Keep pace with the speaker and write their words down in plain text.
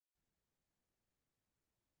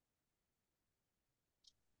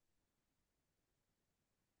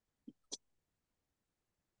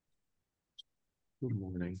Good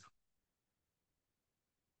morning.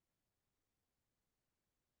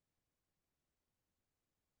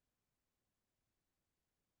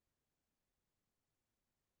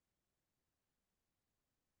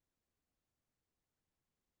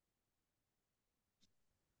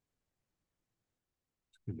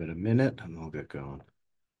 Give it a minute and we'll get going.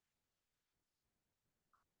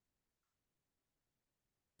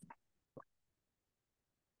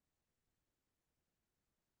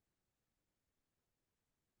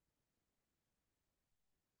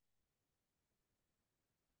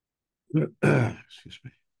 Excuse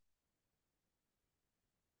me.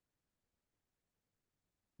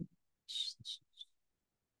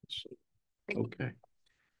 Okay.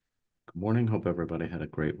 Good morning. Hope everybody had a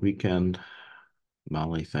great weekend.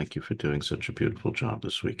 Molly, thank you for doing such a beautiful job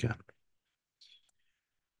this weekend.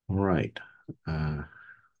 All right.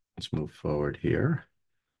 Let's move forward here.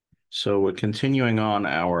 So we're continuing on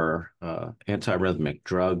our antiarrhythmic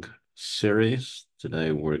drug series.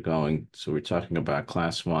 Today we're talking about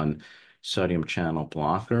class 1 sodium channel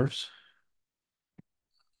blockers.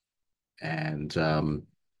 And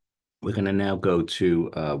we're going to now go to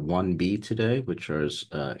 1B today, which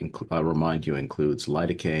I'll remind you, includes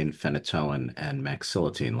lidocaine, phenytoin, and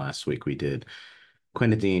maxillatine. Last week we did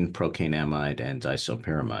quinidine, procainamide, and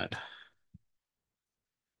disopyramide.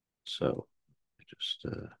 So just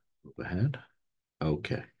move ahead.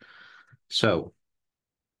 Okay. So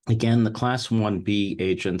again, the class 1B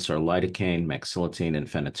agents are lidocaine, maxillatine, and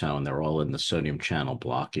phenytoin. They're all in the sodium channel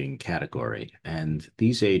blocking category. And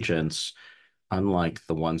these agents, unlike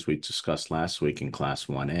the ones we discussed last week in class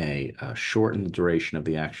 1A, shorten the duration of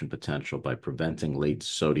the action potential by preventing late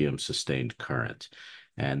sodium sustained current.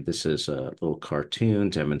 And this is a little cartoon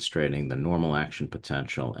demonstrating the normal action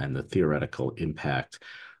potential and the theoretical impact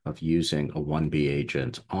of using a 1B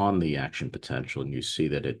agent on the action potential. And you see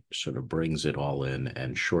that it sort of brings it all in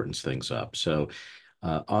and shortens things up. So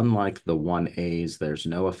unlike the 1As, there's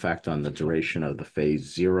no effect on the duration of the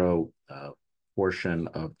phase zero portion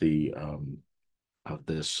of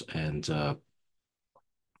this and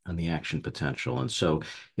the action potential. And so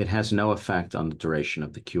it has no effect on the duration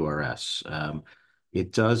of the QRS.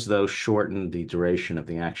 It does, though, shorten the duration of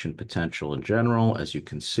the action potential in general, as you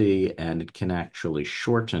can see, and it can actually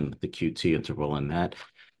shorten the QT interval. And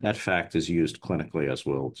that fact is used clinically, as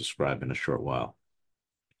we'll describe in a short while.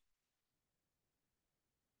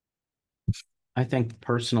 I think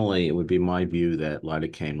personally, it would be my view that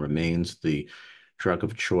lidocaine remains the drug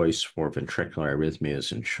of choice for ventricular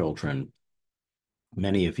arrhythmias in children.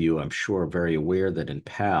 Many of you, I'm sure, are very aware that in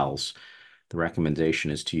PALS, the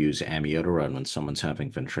recommendation is to use amiodarone when someone's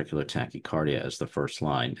having ventricular tachycardia as the first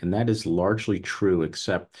line. And that is largely true,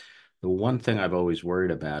 except the one thing I've always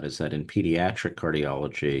worried about is that in pediatric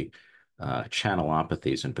cardiology,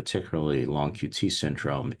 channelopathies, and particularly long QT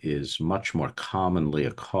syndrome, is much more commonly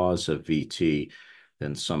a cause of VT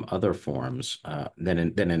than some other forms, than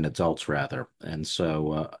in adults, rather. And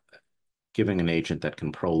so giving an agent that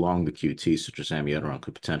can prolong the QT, such as amiodarone,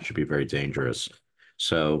 could potentially be very dangerous.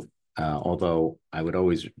 So, although I would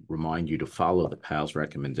always remind you to follow the PALS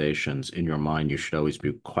recommendations, in your mind, you should always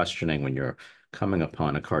be questioning when you're coming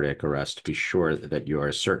upon a cardiac arrest to be sure that you are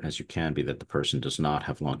as certain as you can be that the person does not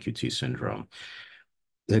have long QT syndrome.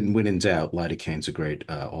 And when in doubt, lidocaine's a great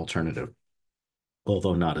alternative,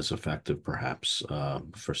 although not as effective perhaps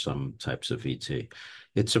for some types of VT.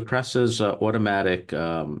 It suppresses automatic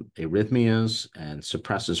arrhythmias and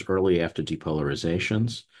suppresses early after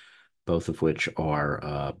depolarizations, both of which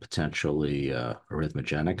are potentially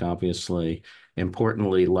arrhythmogenic, obviously.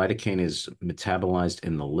 Importantly, lidocaine is metabolized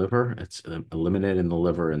in the liver. It's eliminated in the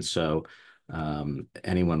liver, and so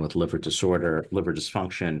anyone with liver disorder, liver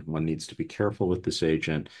dysfunction, one needs to be careful with this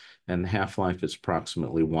agent, and the half-life is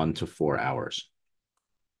approximately 1 to 4 hours.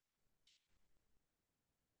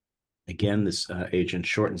 Again, this agent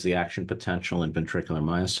shortens the action potential in ventricular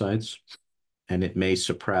myocytes, and it may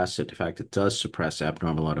suppress it. In fact, it does suppress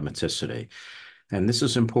abnormal automaticity. And this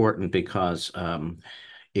is important because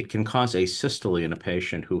it can cause asystole in a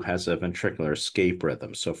patient who has a ventricular escape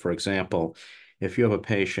rhythm. So, for example, if you have a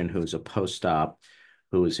patient who's a post-op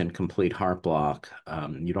who is in complete heart block,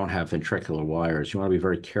 you don't have ventricular wires, you want to be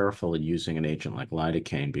very careful in using an agent like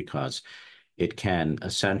lidocaine because it can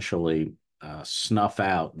essentially snuff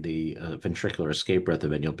out the ventricular escape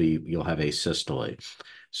rhythm, and you'll have asystole.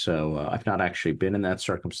 So I've not actually been in that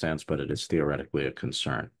circumstance, but it is theoretically a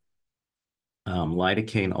concern.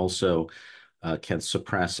 Lidocaine also can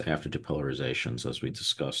suppress after depolarizations, as we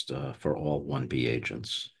discussed for all 1B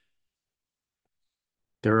agents.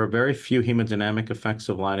 There are very few hemodynamic effects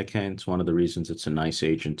of lidocaine. It's one of the reasons it's a nice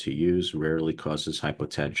agent to use, rarely causes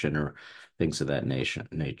hypotension or things of that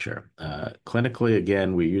nature. Clinically,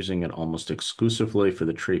 again, we're using it almost exclusively for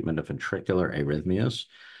the treatment of ventricular arrhythmias.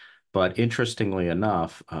 But interestingly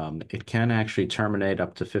enough, it can actually terminate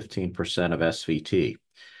up to 15% of SVT.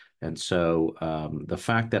 And so the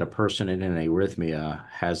fact that a person in an arrhythmia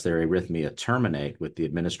has their arrhythmia terminate with the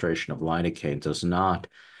administration of lidocaine does not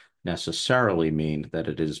necessarily mean that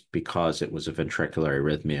it is because it was a ventricular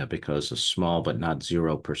arrhythmia, because a small but not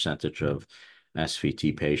zero percentage of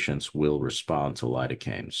SVT patients will respond to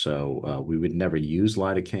lidocaine. So we would never use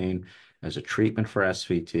lidocaine as a treatment for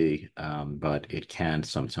SVT, but it can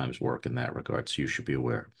sometimes work in that regard, so you should be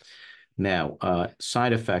aware. Now,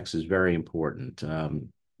 side effects is very important.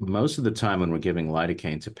 Most of the time when we're giving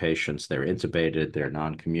lidocaine to patients, they're intubated, they're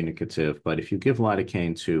non-communicative, but if you give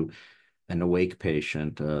lidocaine to an awake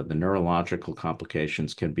patient, the neurological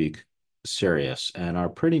complications can be serious and are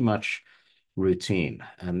pretty much routine.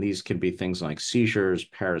 And these can be things like seizures,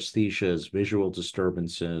 paresthesias, visual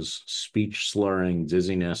disturbances, speech slurring,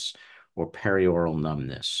 dizziness, or perioral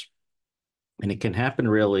numbness. And it can happen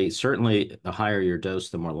really, certainly the higher your dose,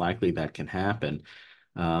 the more likely that can happen.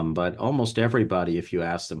 But almost everybody, if you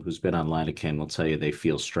ask them who's been on lidocaine, will tell you they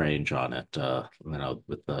feel strange on it,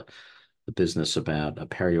 with the business about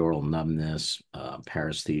perioral numbness,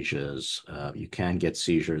 paresthesias. You can get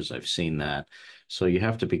seizures. I've seen that. So you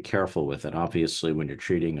have to be careful with it. Obviously, when you're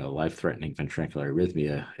treating a life-threatening ventricular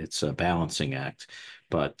arrhythmia, it's a balancing act.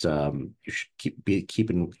 But you should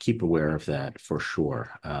keep aware of that for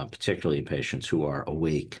sure, particularly in patients who are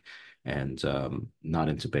awake and not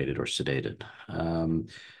intubated or sedated.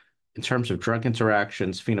 In terms of drug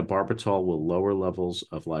interactions, phenobarbital will lower levels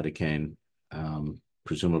of lidocaine,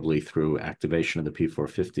 presumably through activation of the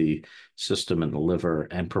P450 system in the liver,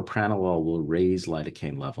 and propranolol will raise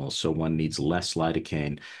lidocaine levels, so one needs less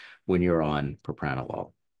lidocaine when you're on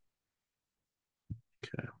propranolol.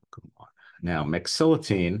 Okay, go on. Now,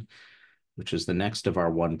 mexiletine, which is the next of our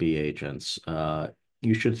 1B agents,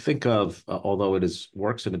 you should think of, although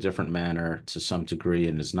works in a different manner to some degree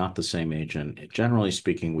and is not the same agent, generally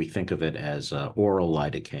speaking, we think of it as oral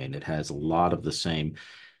lidocaine. It has a lot of the same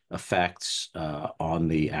effects on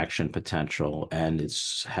the action potential, and it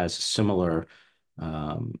has a similar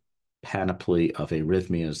panoply of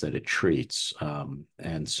arrhythmias that it treats.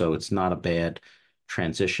 And so it's not a bad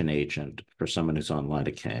transition agent for someone who's on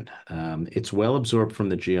lidocaine. It's well absorbed from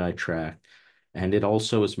the GI tract, and it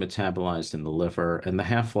also is metabolized in the liver. And the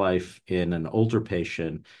half-life in an older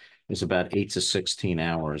patient is about 8 to 16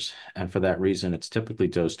 hours. And for that reason, it's typically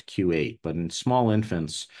dosed Q8. But in small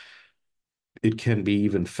infants, it can be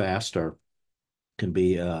even faster.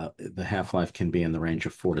 The half-life can be in the range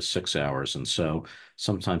of 4 to 6 hours. And so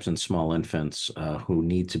sometimes in small infants who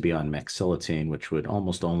need to be on mexiletine, which would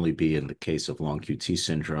almost only be in the case of long QT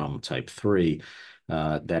syndrome type 3,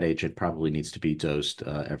 that agent probably needs to be dosed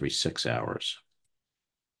every 6 hours.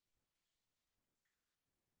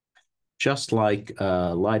 Just like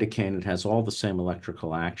lidocaine, it has all the same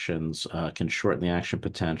electrical actions, can shorten the action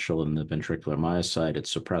potential in the ventricular myocyte. It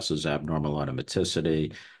suppresses abnormal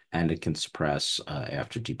automaticity, and it can suppress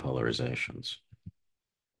after depolarizations.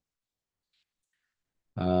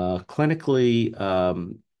 Clinically,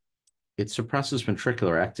 it suppresses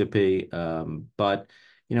ventricular ectopy, but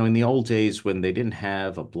in the old days when they didn't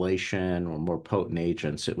have ablation or more potent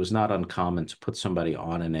agents, it was not uncommon to put somebody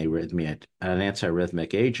on an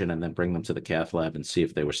antiarrhythmic agent and then bring them to the cath lab and see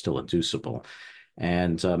if they were still inducible.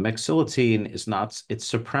 And mexiletine it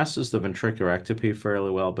suppresses the ventricular ectopy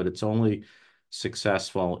fairly well, but it's only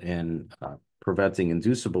successful in preventing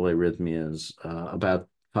inducible arrhythmias about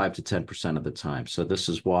 5 to 10% of the time. So this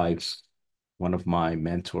is why one of my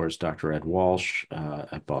mentors, Dr. Ed Walsh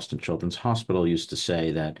at Boston Children's Hospital, used to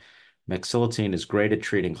say that mexiletine is great at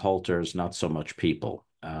treating halters, not so much people.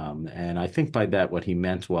 And I think by that what he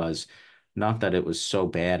meant was not that it was so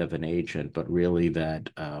bad of an agent, but really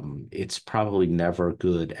that it's probably never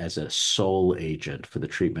good as a sole agent for the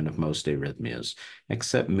treatment of most arrhythmias,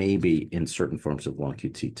 except maybe in certain forms of long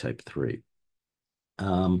QT type 3.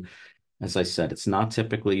 As I said, it's not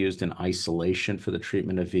typically used in isolation for the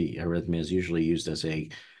treatment of arrhythmia. It's usually used as a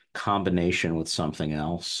combination with something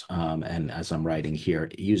else. And as I'm writing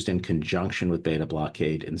here, used in conjunction with beta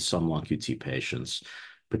blockade in some long QT patients,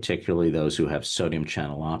 particularly those who have sodium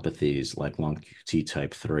channelopathies like long QT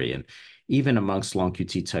type 3. And even amongst long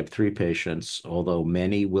QT type 3 patients, although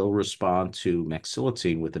many will respond to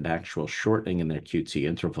mexiletine with an actual shortening in their QT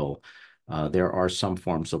interval, there are some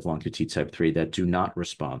forms of long QT type 3 that do not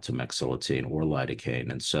respond to mexiletine or lidocaine.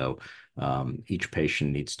 And so Each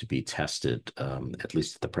patient needs to be tested, at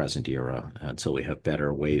least at the present era, until we have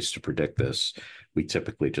better ways to predict this. We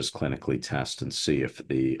typically just clinically test and see if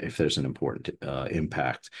there's an important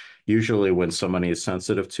impact. Usually, when somebody is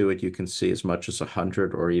sensitive to it, you can see as much as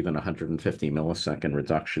 100 or even 150 millisecond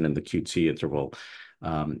reduction in the QT interval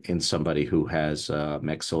in somebody who has a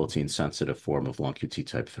maxillotin sensitive form of long QT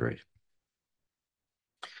type 3.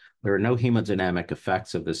 There are no hemodynamic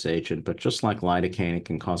effects of this agent, but just like lidocaine, it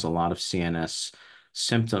can cause a lot of CNS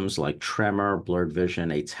symptoms like tremor, blurred vision,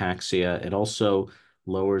 ataxia. It also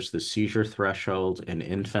lowers the seizure threshold in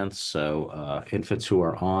infants. So infants who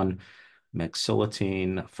are on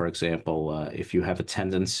maxillotin, for example, if you have a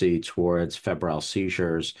tendency towards febrile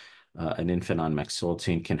seizures, an infant on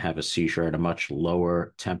maxillotin can have a seizure at a much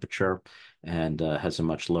lower temperature and has a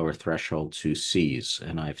much lower threshold to seize.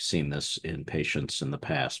 And I've seen this in patients in the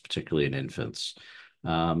past, particularly in infants.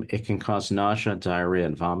 It can cause nausea, diarrhea,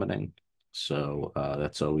 and vomiting. So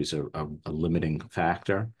that's always a limiting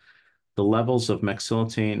factor. The levels of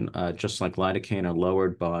maxillotin, just like lidocaine, are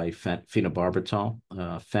lowered by phenobarbital.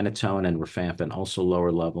 Phenytoin and rifampin also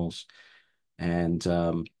lower levels. And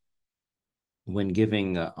when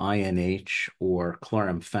giving INH or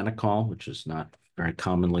chloramphenicol, which is not very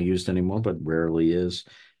commonly used anymore, but rarely is,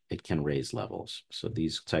 it can raise levels. So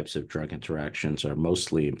these types of drug interactions are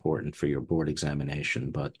mostly important for your board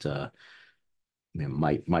examination, but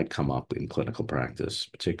might come up in clinical practice,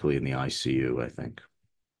 particularly in the ICU, I think.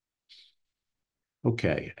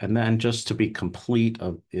 Okay, and then just to be complete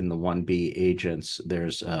in the 1B agents,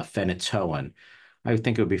 there's phenytoin. I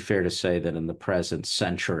think it would be fair to say that in the present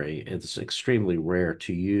century, it's extremely rare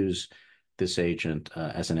to use this agent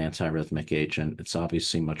as an antiarrhythmic agent. It's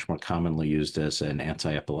obviously much more commonly used as an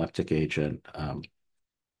antiepileptic agent.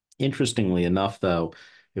 Interestingly enough, though,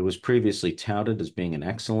 it was previously touted as being an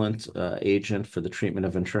excellent agent for the treatment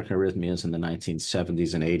of ventricular arrhythmias in the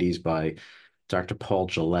 1970s and 80s by Dr. Paul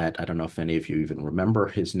Gillette. I don't know if any of you even remember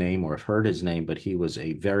his name or have heard his name, but he was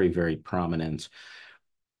a very, very prominent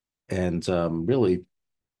and really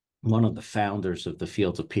one of the founders of the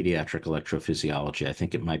field of pediatric electrophysiology. I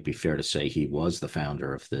think it might be fair to say he was the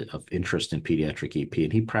founder of interest in pediatric EP,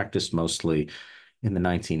 and he practiced mostly in the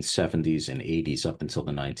 1970s and 80s up until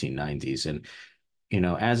the 1990s. And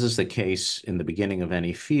as is the case in the beginning of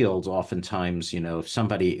any field, oftentimes, if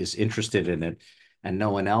somebody is interested in it and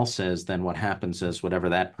no one else is, then what happens is whatever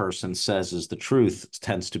that person says is the truth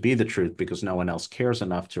tends to be the truth because no one else cares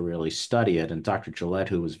enough to really study it. And Dr. Gillette,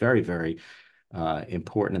 who was very, very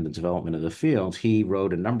important in the development of the field, he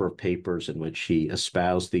wrote a number of papers in which he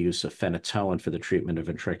espoused the use of phenytoin for the treatment of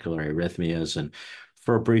ventricular arrhythmias. And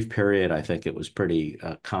for a brief period, I think it was pretty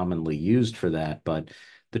commonly used for that. But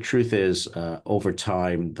the truth is, over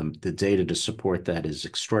time, the data to support that is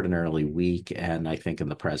extraordinarily weak. And I think in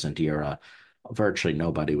the present era, virtually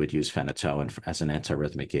nobody would use phenytoin as an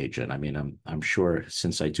antiarrhythmic agent. I mean, I'm sure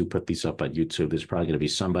since I do put these up on YouTube, there's probably going to be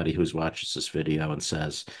somebody who watches this video and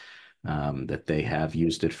says that they have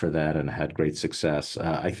used it for that and had great success.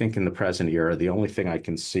 I think in the present era, the only thing I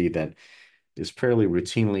can see that is fairly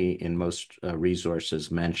routinely in most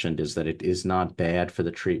resources mentioned is that it is not bad for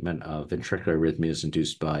the treatment of ventricular arrhythmias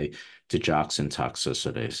induced by digoxin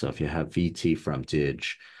toxicity. So if you have VT from DIG,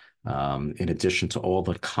 in addition to all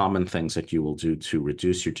the common things that you will do to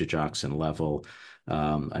reduce your digoxin level,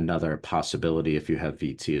 another possibility if you have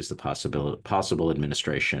VT is the possible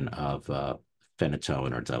administration of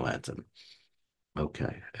phenytoin or dilantin.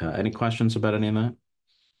 Okay. Any questions about any of that?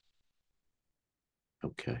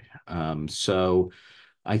 Okay. So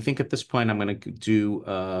I think at this point, I'm going to do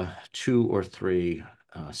 2 or 3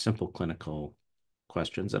 simple clinical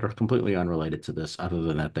questions that are completely unrelated to this, other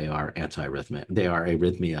than that they are antiarrhythmic. They are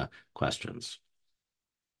arrhythmia questions.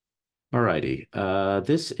 All righty.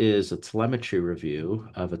 This is a telemetry review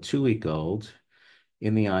of a 2-week-old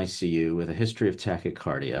in the ICU with a history of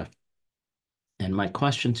tachycardia. And my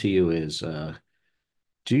question to you is,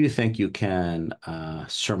 do you think you can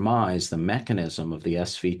surmise the mechanism of the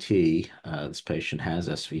SVT? This patient has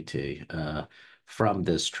SVT from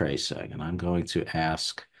this tracing. And I'm going to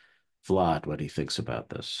ask Vlad what he thinks about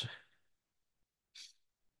this.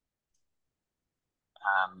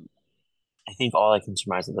 Um, I think all I can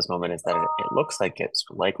surmise at this moment is that it looks like it's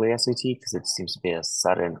likely SVT because it seems to be a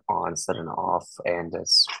sudden on, sudden off, and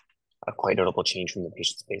it's a quite notable change from the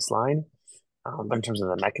patient's baseline. But in terms of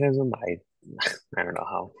the mechanism, I don't know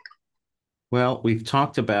how. Well, we've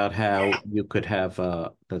talked about how you could have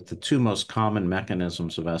that the 2 most common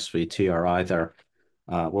mechanisms of SVT are either,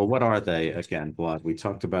 well, what are they again, Vlad? We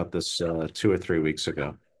talked about this 2 or 3 weeks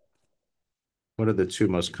ago. What are the 2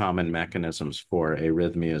 most common mechanisms for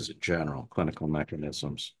arrhythmias in general, clinical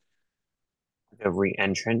mechanisms? a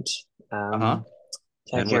reentrant Uh-huh. um,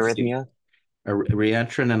 And what's the tachyarrhythmia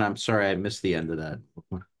reentrant? And I'm sorry, I missed the end of that.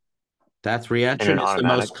 That's and an reentrant is the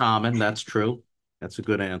automatic, most common. That's true. That's a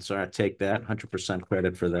good answer. I take that. 100%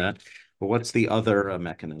 credit for that. But what's the other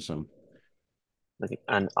mechanism? like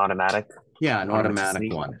an automatic Yeah, an automatic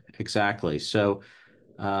automaticity. one. Exactly. So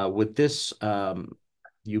with this,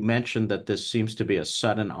 you mentioned that this seems to be a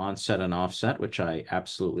sudden onset and offset, which I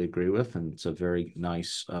absolutely agree with, and it's a very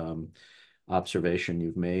nice observation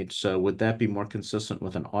you've made. So would that be more consistent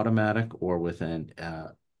with an automatic or with an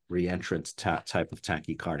reentrant type of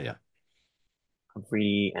tachycardia?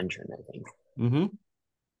 Reentrant, I think. Mm-hmm.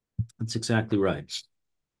 That's exactly right.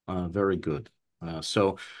 Very good.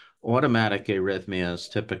 So automatic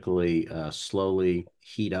arrhythmias typically slowly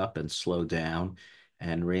heat up and slow down.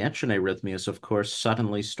 And reentry arrhythmias, of course,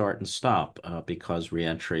 suddenly start and stop because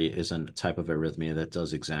reentry is a type of arrhythmia that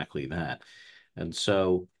does exactly that. And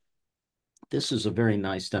so this is a very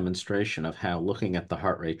nice demonstration of how looking at the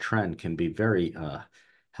heart rate trend can be very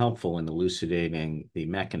helpful in elucidating the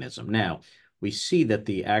mechanism. Now, we see that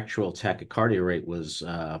the actual tachycardia rate was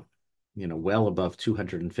well above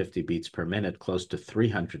 250 beats per minute, close to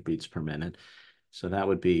 300 beats per minute. So that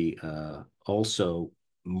would be also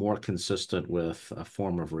more consistent with a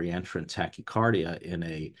form of reentrant tachycardia in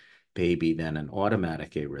a baby than an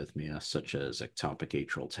automatic arrhythmia, such as ectopic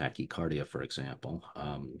atrial tachycardia, for example.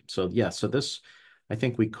 So this, I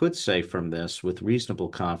think we could say from this with reasonable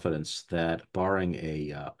confidence that barring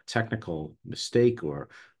a technical mistake or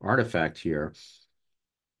artifact here,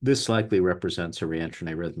 this likely represents a reentrant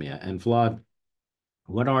arrhythmia. And Vlad,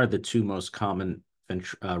 what are the two most common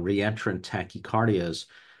reentrant tachycardias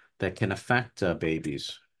that can affect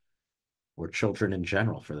babies or children in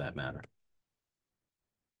general, for that matter?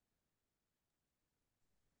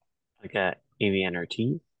 Like a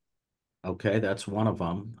AVNRT. Okay, that's one of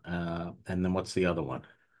them. And then what's the other one?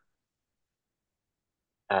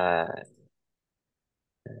 Uh,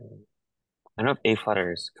 I don't know if A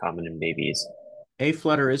flutter is common in babies. A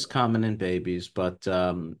flutter is common in babies, but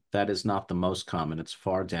that is not the most common. It's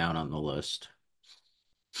far down on the list.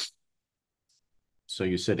 So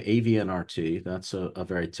you said AVNRT. That's a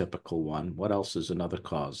very typical one. What else is another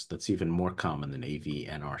cause that's even more common than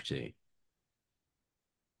AVNRT?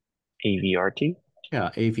 AVRT Yeah,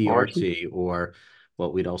 or RT. AVRT, or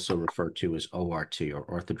what we'd also refer to as ORT, or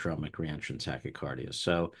orthodromic reentrant tachycardia.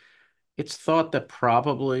 So it's thought that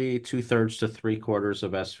probably two-thirds to three-quarters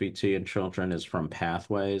of SVT in children is from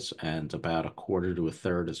pathways, and about a quarter to a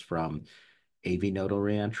third is from AV nodal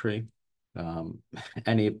reentry. Um,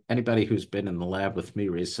 anybody who's been in the lab with me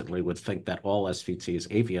recently would think that all SVT is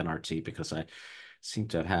AVNRT because I seem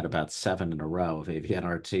to have had about seven in a row of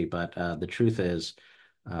AVNRT. But the truth is,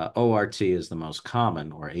 ORT is the most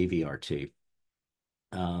common, or AVRT.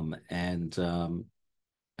 Um, and um,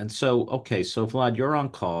 and so, okay, so Vlad, you're on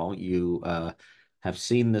call. You have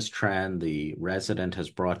seen this trend. The resident has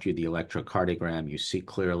brought you the electrocardiogram. You see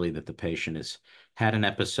clearly that the patient has had an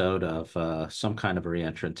episode of some kind of a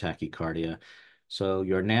reentrant tachycardia. So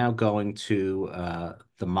you're now going to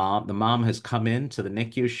the mom. The mom has come in to the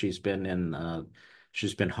NICU.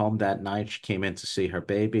 She's been home that night. She came in to see her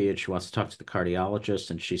baby, and she wants to talk to the cardiologist.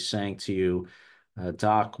 And she's saying to you,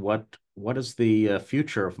 Doc, what is the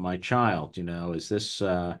future of my child? Is this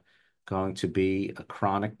going to be a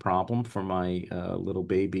chronic problem for my little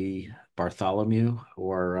baby Bartholomew,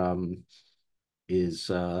 or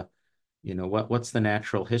is what's the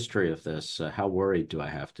natural history of this? How worried do I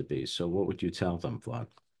have to be? So, what would you tell them, Vlad?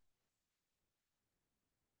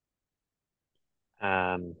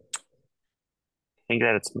 I think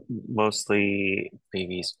that it's mostly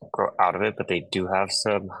babies grow out of it, but they do have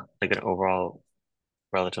some like an overall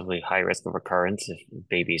relatively high risk of recurrence if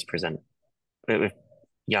babies present if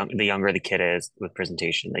the younger the kid is with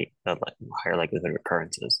presentation, the higher likelihood of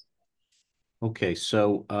recurrences. Okay,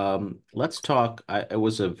 so let's talk. It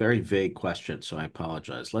was a very vague question, so I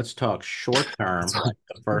apologize. Let's talk short That's term, fine.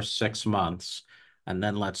 the first 6 months, and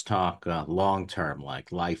then let's talk long term,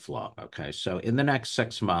 like lifelong. Okay, so in the next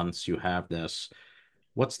 6 months, you have this.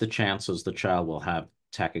 What's the chances the child will have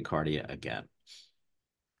tachycardia again?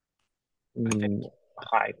 I think,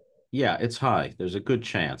 High. yeah, it's high. There's a good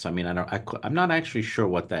chance. I mean, I'm not actually sure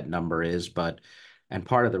what that number is, and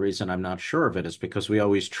part of the reason I'm not sure of it is because we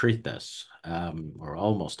always treat this, or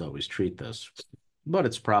almost always treat this, but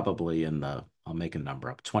it's probably I'll make a number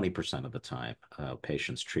up, 20% of the time,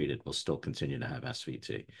 patients treated will still continue to have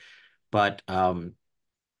SVT. But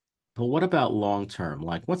what about long term?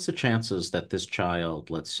 Like, what's the chances that this child,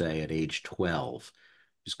 let's say at age 12,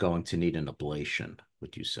 is going to need an ablation,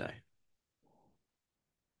 would you say?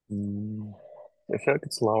 Mm, I feel like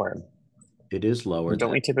it's lower. It is lower Don't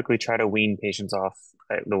than. we typically try to wean patients off,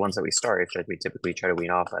 the ones that we start? I feel like we typically try to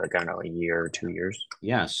wean off at like, I don't know, a year or 2 years.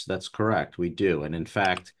 Yes, that's correct. We do. And in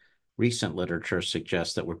fact, recent literature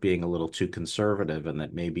suggests that we're being a little too conservative and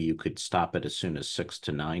that maybe you could stop it as soon as 6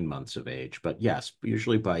 to 9 months of age. But yes,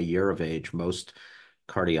 usually by a year of age, most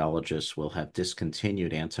cardiologists will have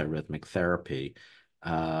discontinued antiarrhythmic therapy.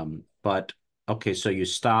 But okay, so you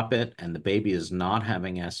stop it and the baby is not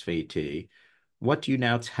having SVT. What do you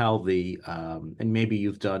now tell and maybe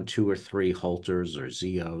you've done two or three Holters or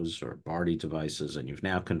Zeos or Barty devices, and you've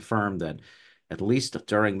now confirmed that at least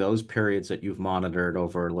during those periods that you've monitored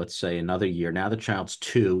over, let's say, another year, now the child's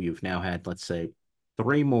 2, you've now had, let's say,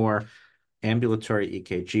 3 more ambulatory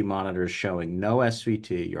EKG monitors showing no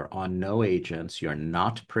SVT, you're on no agents, you're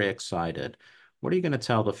not pre-excited. What are you going to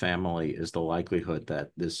tell the family is the likelihood that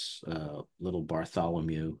this little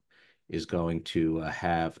Bartholomew is going to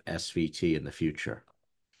have SVT in the future?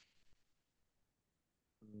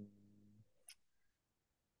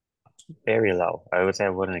 Very low. I would say I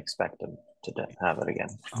wouldn't expect him to have it again.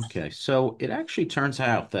 Okay, so it actually turns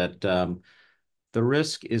out that the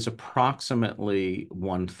risk is approximately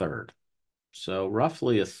 1/3. So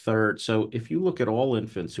roughly a third. So if you look at all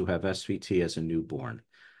infants who have SVT as a newborn,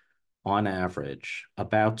 on average,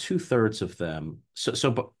 about 2/3 of them.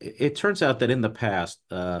 But it turns out that in the past,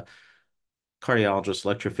 cardiologists,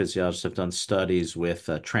 electrophysiologists have done studies with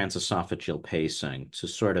transesophageal pacing to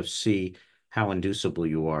sort of see how inducible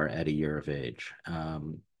you are at a year of age.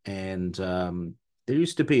 And there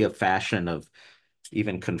used to be a fashion of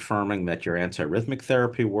even confirming that your antiarrhythmic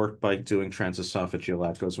therapy worked by doing transesophageal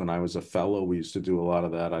echoes. When I was a fellow, we used to do a lot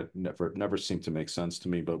of that. I never seemed to make sense to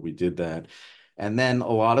me, but we did that. And then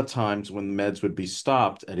a lot of times when meds would be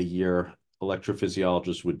stopped at a year,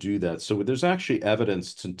 electrophysiologists would do that. So there's actually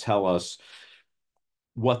evidence to tell us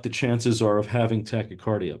what the chances are of having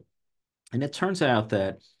tachycardia. And it turns out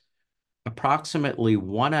that approximately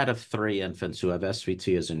 1 out of 3 infants who have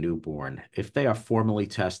SVT as a newborn, if they are formally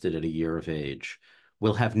tested at a year of age,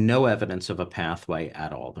 will have no evidence of a pathway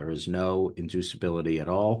at all. There is no inducibility at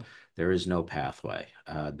all. There is no pathway.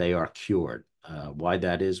 They are cured. Why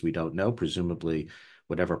that is, we don't know. Presumably,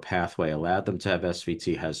 whatever pathway allowed them to have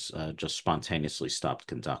SVT has just spontaneously stopped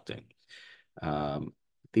conducting. Um,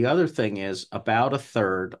 the other thing is about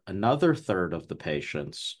another third of the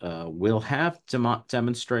patients will have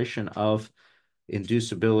demonstration of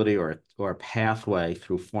inducibility or pathway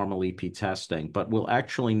through formal EP testing, but will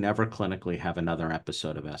actually never clinically have another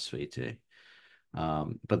episode of SVT.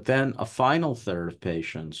 But then a final third of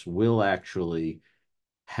patients will actually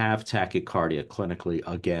have tachycardia clinically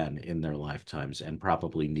again in their lifetimes and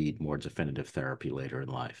probably need more definitive therapy later in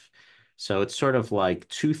life. So it's sort of like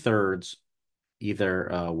 2/3 either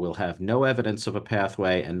will have no evidence of a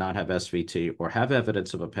pathway and not have SVT, or have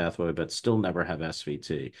evidence of a pathway but still never have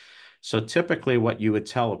SVT. So typically, what you would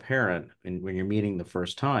tell a parent when you're meeting the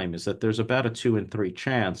first time is that there's about a 2 in 3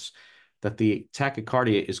 chance that the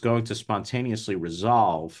tachycardia is going to spontaneously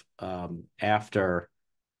resolve after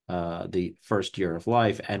the first year of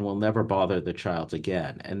life and will never bother the child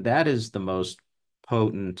again. And that is the most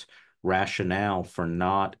potent rationale for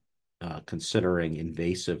not considering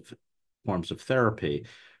invasive forms of therapy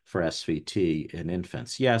for SVT in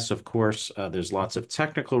infants. Yes, of course, there's lots of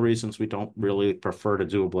technical reasons we don't really prefer to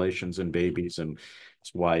do ablations in babies, and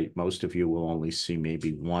it's why most of you will only see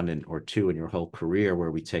maybe one or two in your whole career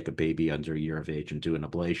where we take a baby under a year of age and do an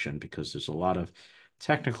ablation, because there's a lot of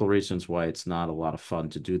technical reasons why it's not a lot of fun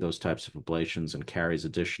to do those types of ablations and carries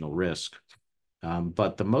additional risk.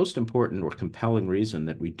 But the most important or compelling reason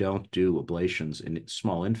that we don't do ablations in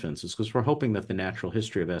small infants is because we're hoping that the natural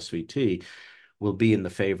history of SVT will be in the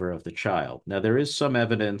favor of the child. Now, there is some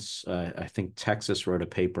evidence. I think Texas wrote a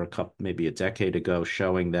paper maybe a decade ago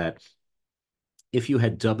showing that if you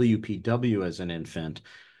had WPW as an infant,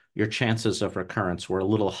 your chances of recurrence were a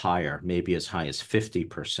little higher, maybe as high as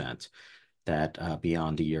 50%, that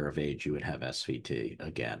beyond a year of age you would have SVT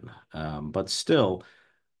again. But still,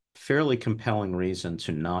 fairly compelling reason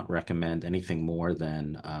to not recommend anything more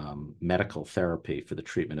than medical therapy for the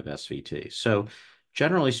treatment of SVT. So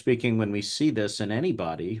generally speaking, when we see this in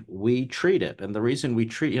anybody, we treat it. And the reason we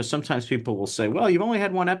treat, sometimes people will say, well, you've only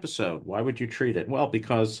had one episode. Why would you treat it? Well,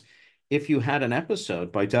 because if you had an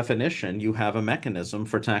episode, by definition, you have a mechanism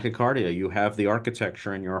for tachycardia. You have the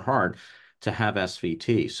architecture in your heart to have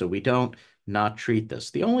SVT. So we don't not treat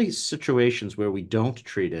this. The only situations where we don't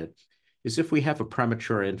treat it is if we have a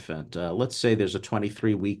premature infant. Let's say there's a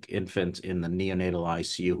 23-week infant in the neonatal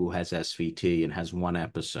ICU who has SVT and has one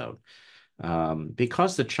episode.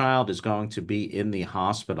 Because the child is going to be in the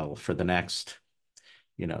hospital for the next,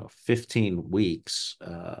 15 weeks,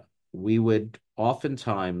 we would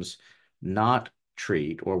oftentimes not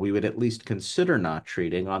treat, or we would at least consider not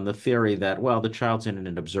treating on the theory that, well, the child's in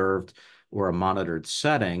an observed or a monitored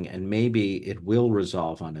setting, and maybe it will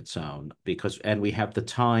resolve on its own because, and we have the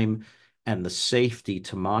time and the safety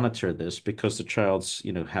to monitor this because the child's,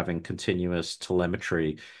 having continuous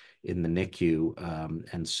telemetry in the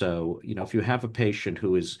NICU. And so, if you have a patient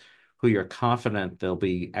who you're confident there'll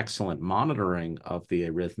be excellent monitoring of the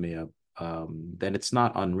arrhythmia, then it's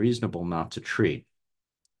not unreasonable not to treat.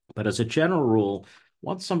 But as a general rule,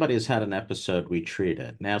 once somebody has had an episode, we treat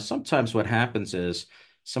it. Now, sometimes what happens is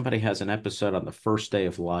somebody has an episode on the first day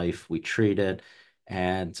of life, we treat it,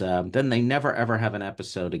 and then they never ever have an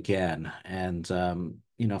episode again. And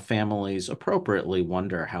families appropriately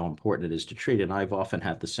wonder how important it is to treat. And I've often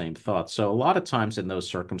had the same thought. So a lot of times in those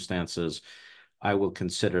circumstances, I will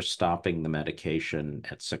consider stopping the medication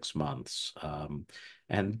at 6 months.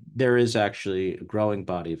 And there is actually a growing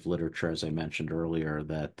body of literature, as I mentioned earlier,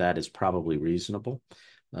 that is probably reasonable.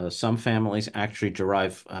 Some families actually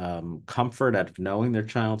derive comfort out of knowing their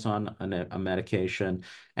child's on a medication,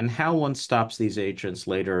 and how one stops these agents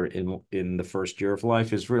later in the first year of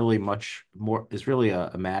life is really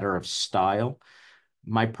a matter of style.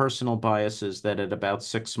 My personal bias is that at about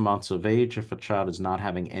 6 months of age, if a child is not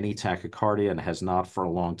having any tachycardia and has not for a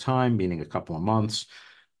long time, meaning a couple of months,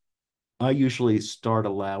 I usually start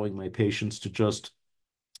allowing my patients to just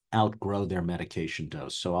outgrow their medication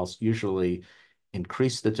dose. So I'll usually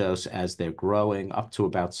increase the dose as they're growing up to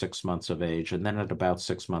about 6 months of age. And then at about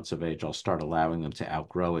 6 months of age, I'll start allowing them to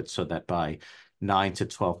outgrow it so that by 9 to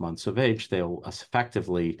 12 months of age, they'll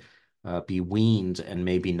effectively be weaned and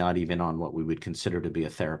maybe not even on what we would consider to be a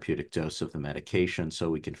therapeutic dose of the medication, so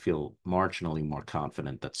we can feel marginally more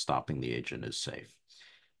confident that stopping the agent is safe.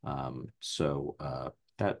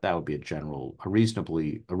 That would be a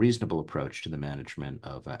reasonable approach to the management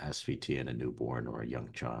of SVT in a newborn or a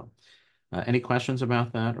young child. Any questions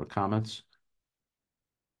about that or comments?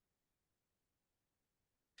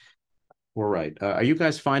 All right. Are you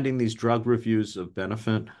guys finding these drug reviews of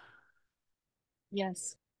benefit?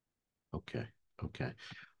 Yes. Okay. Okay.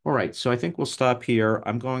 All right. So I think we'll stop here.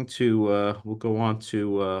 We'll go on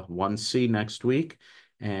to 1C next week,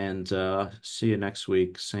 and see you next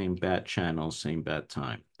week. Same bat channel, same bat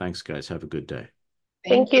time. Thanks, guys. Have a good day.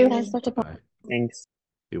 Thank you. Thanks, Dr. Bye. Thanks.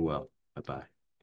 Be well. Bye-bye.